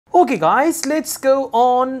Okay guys, let's go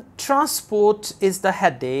on. Transport is the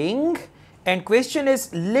heading and question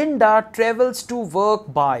is Linda travels to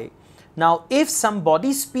work by. Now if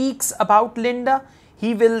somebody speaks about Linda,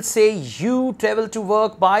 he will say you travel to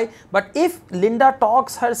work by, but if Linda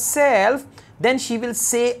talks herself, then she will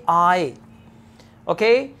say I.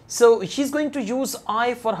 Okay, so she's going to use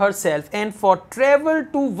I for herself, and for travel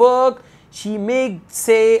to work she may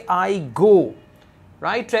say I go.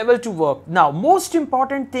 Right, travel to work. Now most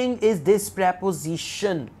important thing is this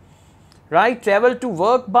preposition, right? Travel to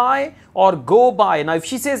work by or go by. Now if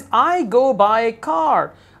she says I go by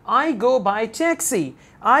car, I go by taxi,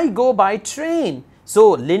 I go by train, so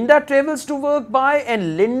Linda travels to work by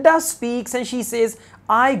and Linda speaks and she says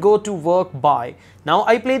I go to work by. Now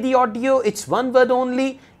I play the audio, it's one word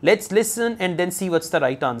only. Let's listen and then see what's the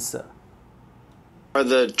right answer. Are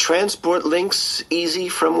the transport links easy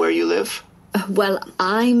from where you live? Well,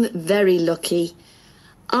 I'm very lucky.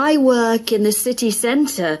 I work in the city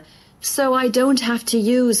centre, so I don't have to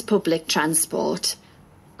use public transport.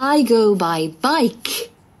 I go by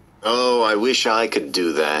bike. Oh, I wish I could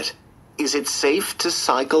do that. Is it safe to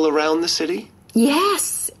cycle around the city?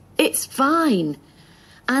 Yes, it's fine.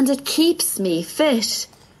 And it keeps me fit.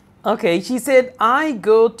 Okay, she said I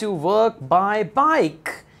go to work by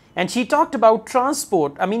bike. And she talked about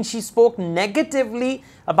transport. I mean, she spoke negatively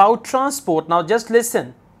about transport. Now just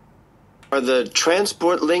listen. Are the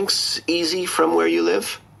transport links easy from where you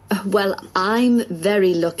live? Well, I'm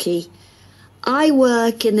very lucky. I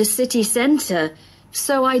work in the city centre,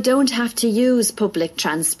 so I don't have to use public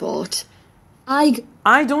transport.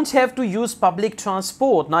 I don't have to use public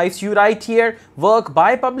transport. Now if you write here work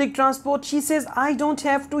by public transport, she says I don't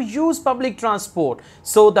have to use public transport.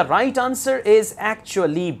 So the right answer is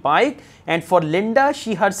actually bike. And for Linda,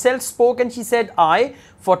 she herself spoke and she said I.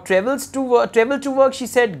 For travel to work, she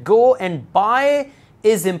said go, and by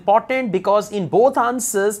is important because in both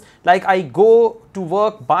answers, like I go to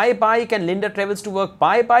work by bike and Linda travels to work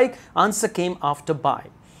by bike, answer came after by.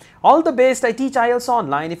 All the best. I teach IELTS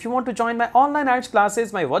online. If you want to join my online IELTS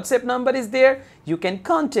classes, my WhatsApp number is there. You can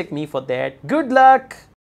contact me for that. Good luck.